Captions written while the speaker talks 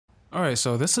Alright,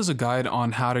 so this is a guide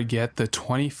on how to get the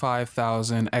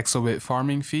 25,000 exobit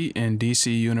farming feat in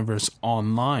DC Universe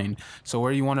Online. So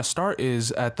where you want to start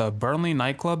is at the Burnley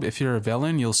nightclub. If you're a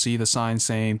villain, you'll see the sign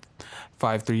saying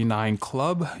 539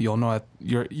 Club. You're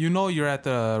at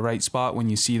the right spot when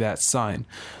you see that sign.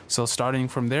 So starting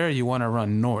from there, you want to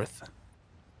run north.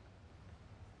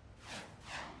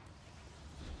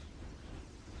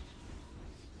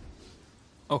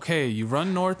 Okay, you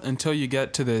run north until you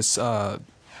get to this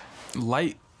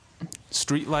light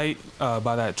street light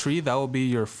by that tree. That will be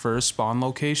your first spawn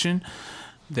location.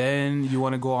 Then you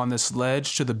want to go on this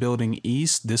ledge to the building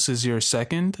east. This is your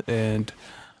second, and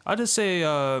I just say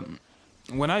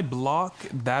when I block,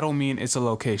 that'll mean it's a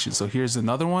location. So here's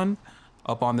another one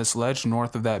up on this ledge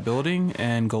north of that building,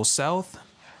 and go south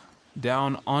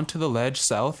down onto the ledge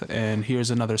south, and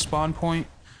here's another spawn point.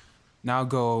 Now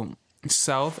go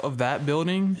south of that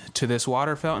building to this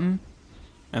water fountain,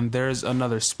 and there's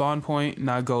another spawn point.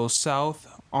 Now go south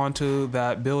onto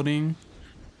that building,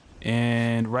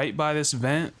 and right by this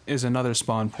vent is another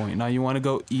spawn point. Now you want to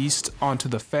go east onto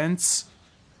the fence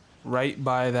right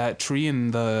by that tree,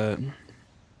 and the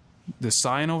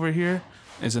sign over here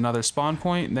is another spawn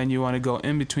point. Then you want to go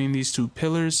in between these two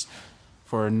pillars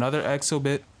for another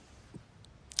exobit,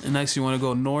 and next you want to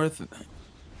go north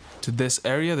to this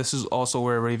area. This is also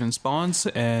where Raven spawns,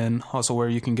 and also where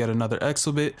you can get another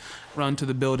exobit. Run to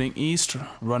the building east,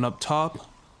 run up top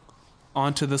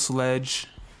onto this ledge,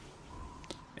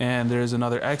 and there's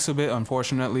another exobit.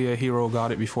 Unfortunately, a hero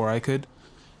got it before I could.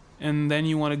 And then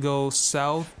you want to go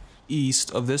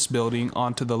southeast of this building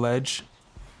onto the ledge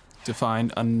to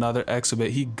find another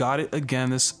exobit. He got it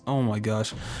again. Oh my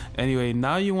gosh. Anyway,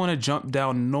 now you want to jump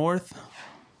down north.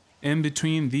 In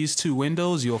between these two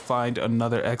windows, you'll find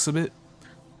another exhibit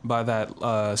by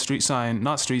that street sign,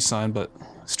 not street sign, but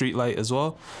street light as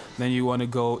well. Then you want to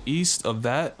go east of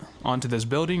that onto this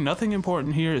building. Nothing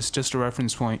important here, it's just a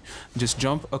reference point. Just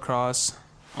jump across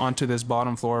onto this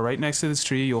bottom floor. Right next to this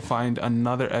tree, you'll find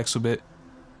another exhibit.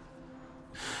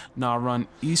 Now run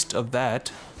east of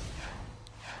that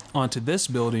onto this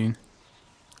building.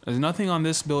 There's nothing on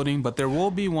this building, but there will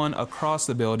be one across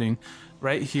the building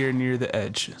right here near the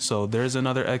edge. So there's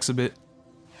another exhibit.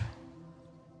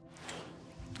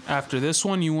 After this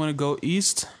one, you want to go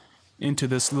east into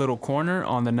this little corner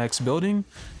on the next building,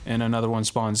 and another one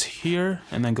spawns here,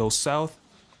 and then go south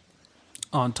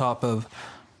on top of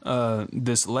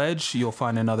this ledge. You'll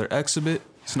find another exhibit.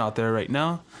 It's not there right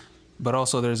now, but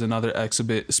also there's another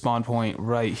exhibit spawn point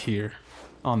right here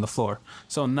on the floor.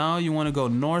 So now you want to go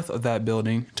north of that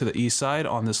building to the east side.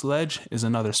 On this ledge is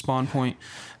another spawn point.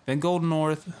 Then go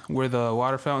north where the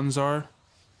water fountains are,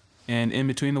 and in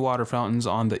between the water fountains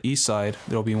on the east side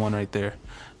there'll be one right there.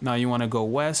 Now you want to go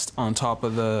west on top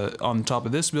of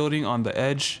this building on the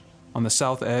edge, on the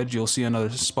south edge. You'll see another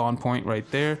spawn point right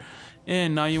there.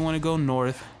 And now you want to go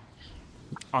north.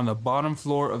 On the bottom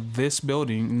floor of this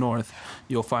building north,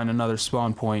 you'll find another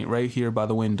spawn point right here by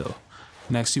the window.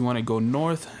 Next, you want to go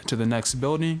north to the next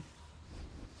building.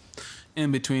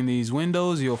 In between these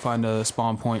windows, you'll find a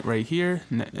spawn point right here,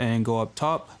 and go up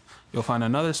top. You'll find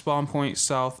another spawn point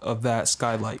south of that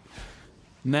skylight.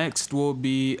 Next will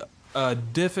be a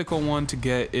difficult one to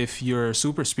get if you're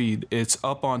super speed. It's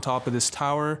up on top of this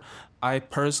tower. I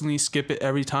personally skip it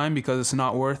every time because it's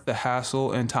not worth the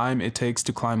hassle and time it takes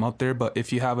to climb up there. But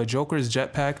if you have a Joker's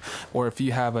jetpack, or if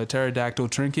you have a pterodactyl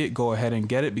trinket, go ahead and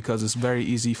get it because it's very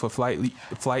easy for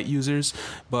flight users.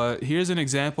 But here's an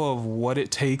example of what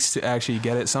it takes to actually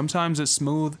get it. Sometimes it's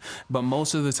smooth, but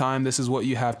most of the time this is what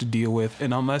you have to deal with.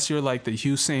 And unless you're like the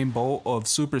Usain Bolt of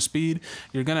super speed,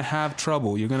 you're gonna have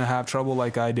trouble. You're gonna have trouble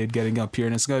like I did getting up here,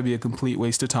 and it's gonna be a complete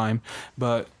waste of time.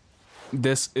 But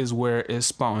this is where it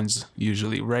spawns,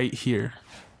 usually right here.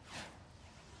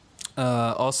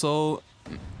 Also,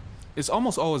 it's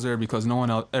almost always there because no one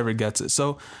else ever gets it.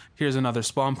 So here's another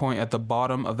spawn point at the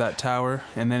bottom of that tower,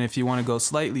 and then if you want to go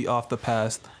slightly off the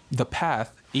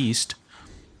path east,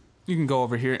 you can go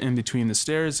over here in between the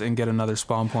stairs and get another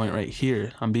spawn point right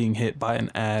here. I'm being hit by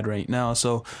an ad right now,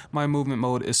 so my movement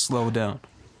mode is slowed down.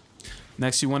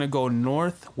 Next, you want to go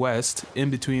northwest. In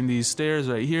between these stairs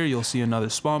right here, you'll see another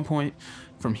spawn point.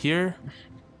 From here,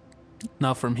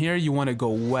 you want to go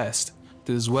west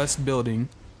to this west building.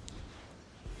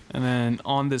 And then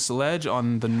on this ledge,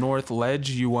 on the north ledge,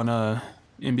 you want to,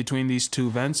 in between these two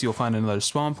vents, you'll find another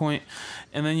spawn point.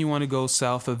 And then you want to go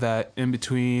south of that, in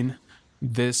between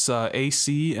this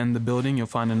AC and the building, you'll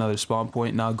find another spawn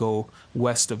point. Now go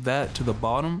west of that to the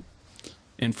bottom.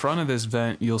 In front of this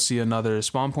vent, you'll see another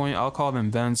spawn point. I'll call them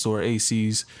vents or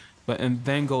ACs. And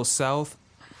then go south.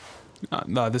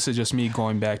 This is just me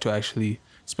going back to actually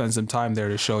spend some time there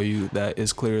to show you that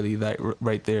is clearly that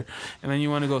right there. And then you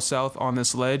want to go south on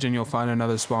this ledge and you'll find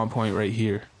another spawn point right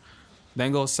here.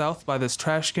 Then go south by this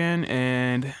trash can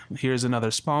and here's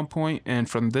another spawn point, and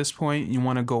from this point you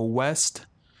want to go west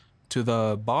to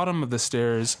the bottom of the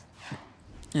stairs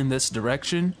in this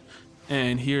direction,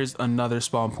 and here's another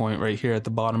spawn point right here at the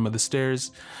bottom of the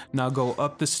stairs. Now go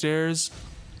up the stairs,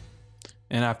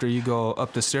 and after you go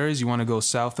up the stairs you want to go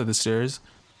south of the stairs,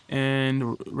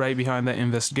 and right behind that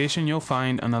investigation you'll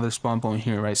find another spawn point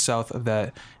here right south of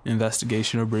that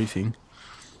investigation or briefing.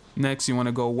 Next you want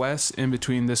to go west in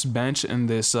between this bench and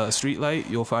this street light.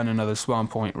 You'll find another spawn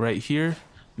point right here.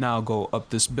 Now go up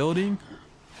this building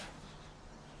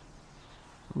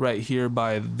right here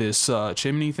by this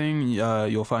chimney thing.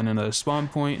 You'll find another spawn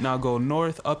point. Now go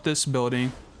north up this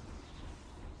building,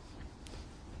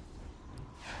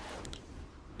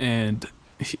 and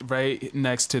right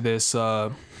next to this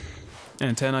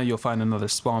antenna you'll find another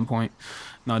spawn point.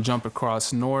 Now jump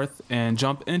across north and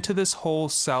jump into this hole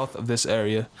south of this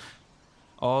area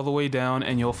all the way down,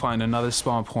 and you'll find another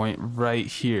spawn point right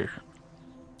here.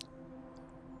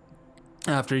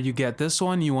 After you get this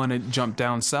one you want to jump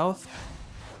down south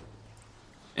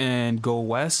and go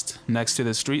west. Next to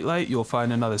the street light you'll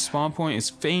find another spawn point. It's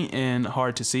faint and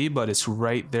hard to see, but it's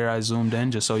right there. I zoomed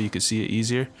in just so you could see it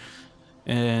easier,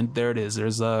 and there it is.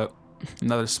 There's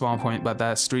another spawn point by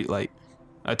that street light.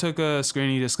 I took a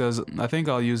screenie just because I think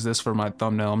I'll use this for my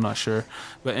thumbnail, I'm not sure.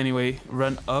 But anyway,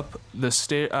 run up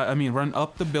the run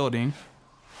up the building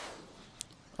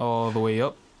all the way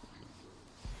up,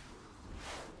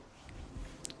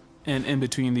 and in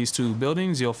between these two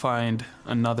buildings you'll find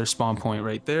another spawn point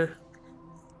right there.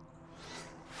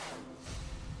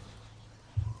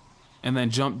 And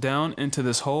then jump down into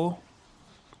this hole.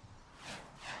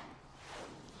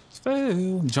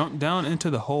 Jump down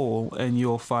into the hole and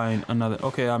you'll find another.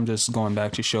 Okay, I'm just going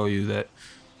back to show you that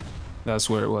that's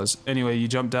where it was. Anyway, you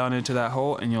jump down into that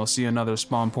hole and you'll see another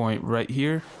spawn point right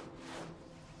here.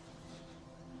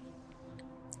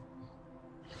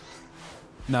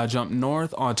 Now jump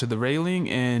north onto the railing,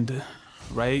 and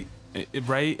right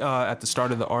at the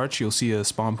start of the arch you'll see a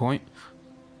spawn point.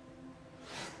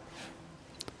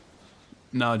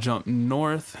 Now jump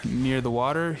north near the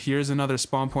water. Here's another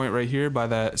spawn point right here by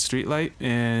that street light,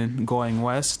 and going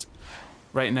west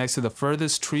right next to the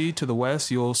furthest tree to the west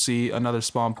you'll see another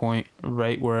spawn point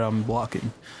right where I'm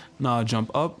blocking. Now jump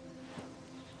up.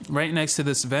 Right next to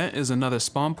this vent is another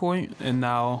spawn point, and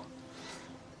now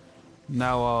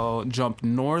I'll jump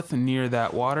north near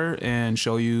that water and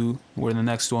show you where the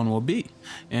next one will be.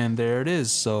 And there it is.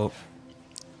 So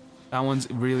that one's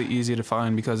really easy to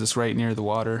find because it's right near the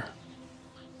water.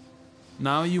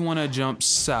 Now you want to jump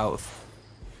south.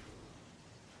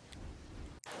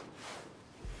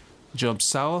 Jump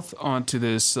south onto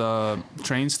this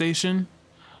train station.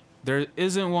 There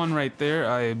isn't one right there.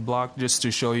 I blocked just to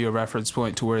show you a reference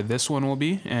point to where this one will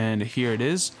be, and here it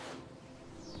is.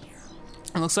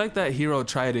 It looks like that hero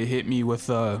tried to hit me with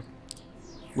the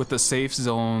safe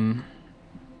zone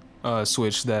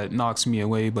switch that knocks me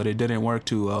away, but it didn't work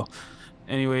too well.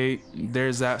 Anyway,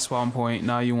 there's that spawn point.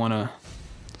 Now you want to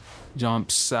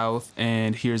jump south,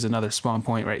 and here's another spawn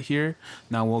point right here.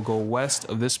 Now we'll go west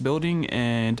of this building,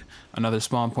 and another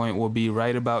spawn point will be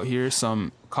right about here.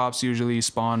 Some cops usually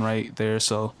spawn right there,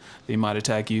 so they might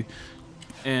attack you.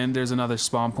 And there's another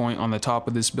spawn point on the top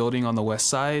of this building on the west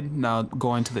side. Now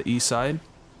going to the east side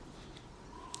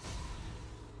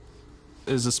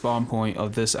is the spawn point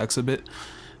of this exhibit.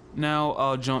 Now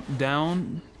I'll jump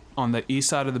down on the east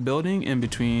side of the building. In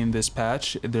between this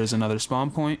patch there's another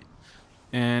spawn point,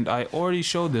 and I already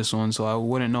showed this one, so I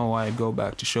wouldn't know why I'd go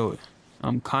back to show it.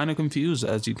 I'm kind of confused,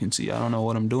 as you can see. I don't know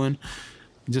what I'm doing.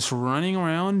 Just running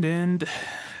around and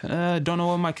don't know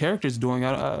what my character's doing.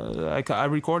 I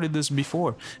recorded this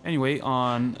before. Anyway,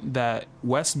 on that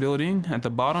west building at the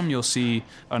bottom you'll see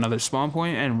another spawn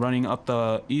point, and running up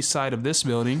the east side of this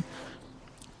building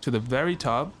to the very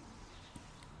top,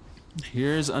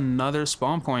 here's another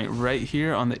spawn point right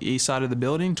here on the east side of the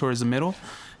building towards the middle.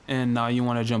 And now you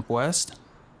want to jump west.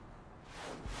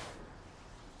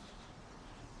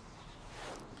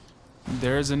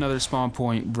 There's another spawn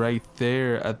point right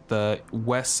there at the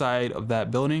west side of that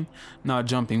building. Now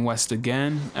jumping west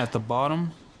again at the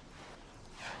bottom.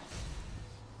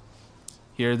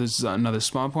 Here there's another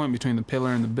spawn point between the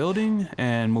pillar and the building,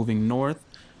 and moving north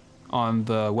on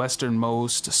the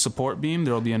westernmost support beam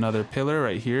there will be another pillar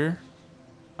right here.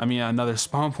 Another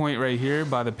spawn point right here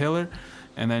by the pillar,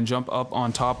 and then jump up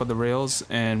on top of the rails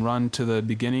and run to the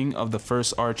beginning of the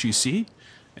first arch you see,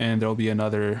 and there'll be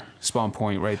another spawn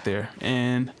point right there.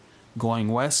 And going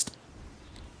west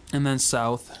and then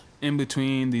south in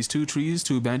between these two trees,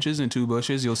 two benches, and two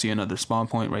bushes, you'll see another spawn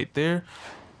point right there.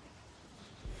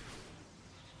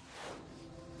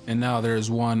 And now there's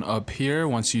one up here.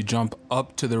 Once you jump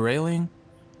up to the railing,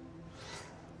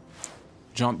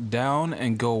 jump down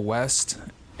and go west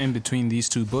in between these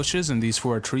two bushes and these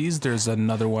four trees. There's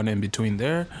another one in between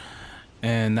there.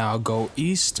 And now go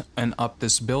east and up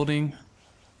this building.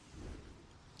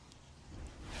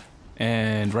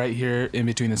 And right here in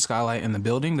between the skylight and the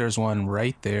building, there's one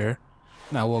right there.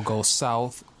 Now we'll go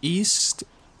southeast.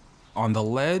 On the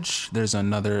ledge, there's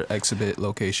another exhibit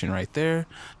location right there.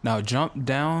 Now jump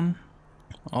down,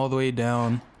 all the way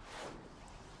down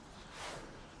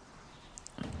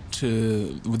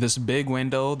to this big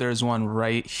window. There's one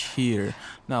right here.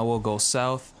 Now we'll go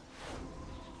south.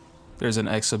 There's an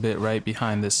exhibit right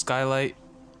behind this skylight.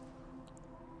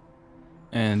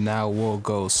 And now we'll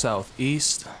go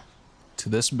southeast to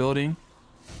this building.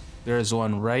 There's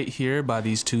one right here by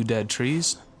these two dead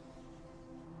trees.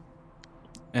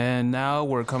 And now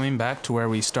we're coming back to where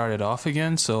we started off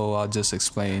again, so I'll just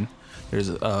explain. There's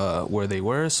where they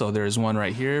were. So there's one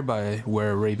right here by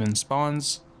where Raven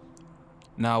spawns.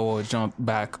 Now we'll jump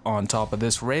back on top of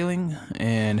this railing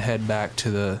and head back to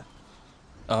the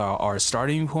our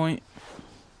starting point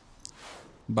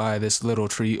by this little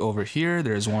tree over here.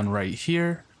 There's one right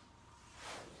here.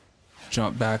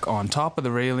 Jump back on top of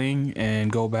the railing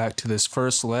and go back to this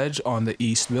first ledge on the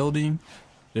east building.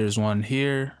 There's one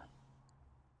here.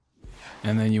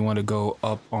 And then you want to go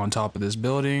up on top of this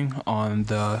building on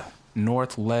the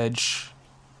north ledge,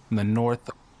 the north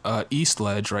east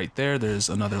ledge right there. There's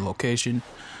another location.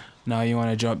 Now you want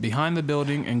to jump behind the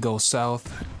building and go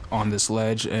south on this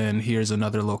ledge, and here's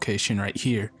another location right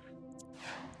here.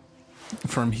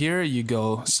 From here you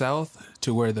go south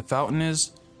to where the fountain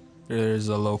is. There's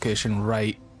a location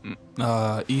right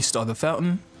east of the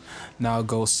fountain. Now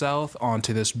go south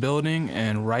onto this building,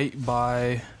 and right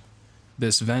by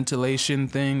this ventilation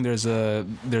thing, there's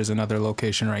another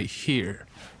location right here.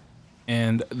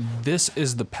 And this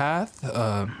is the path.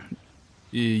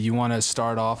 You want to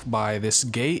start off by this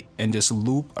gate and just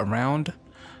loop around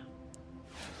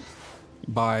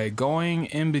by going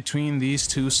in between these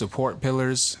two support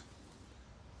pillars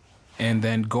and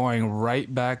then going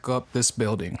right back up this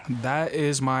building. That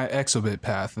is my exobit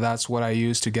path. That's what I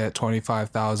use to get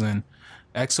 25,000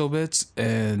 exobits,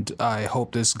 and I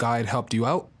hope this guide helped you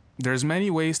out. There's many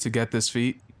ways to get this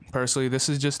feat. Personally, this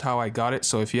is just how I got it,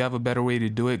 so if you have a better way to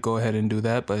do it, go ahead and do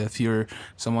that. But if you're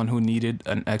someone who needed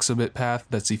an exobit path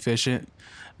that's efficient,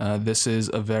 this is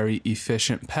a very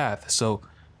efficient path. So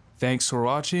thanks for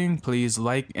watching. Please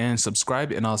like and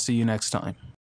subscribe, and I'll see you next time.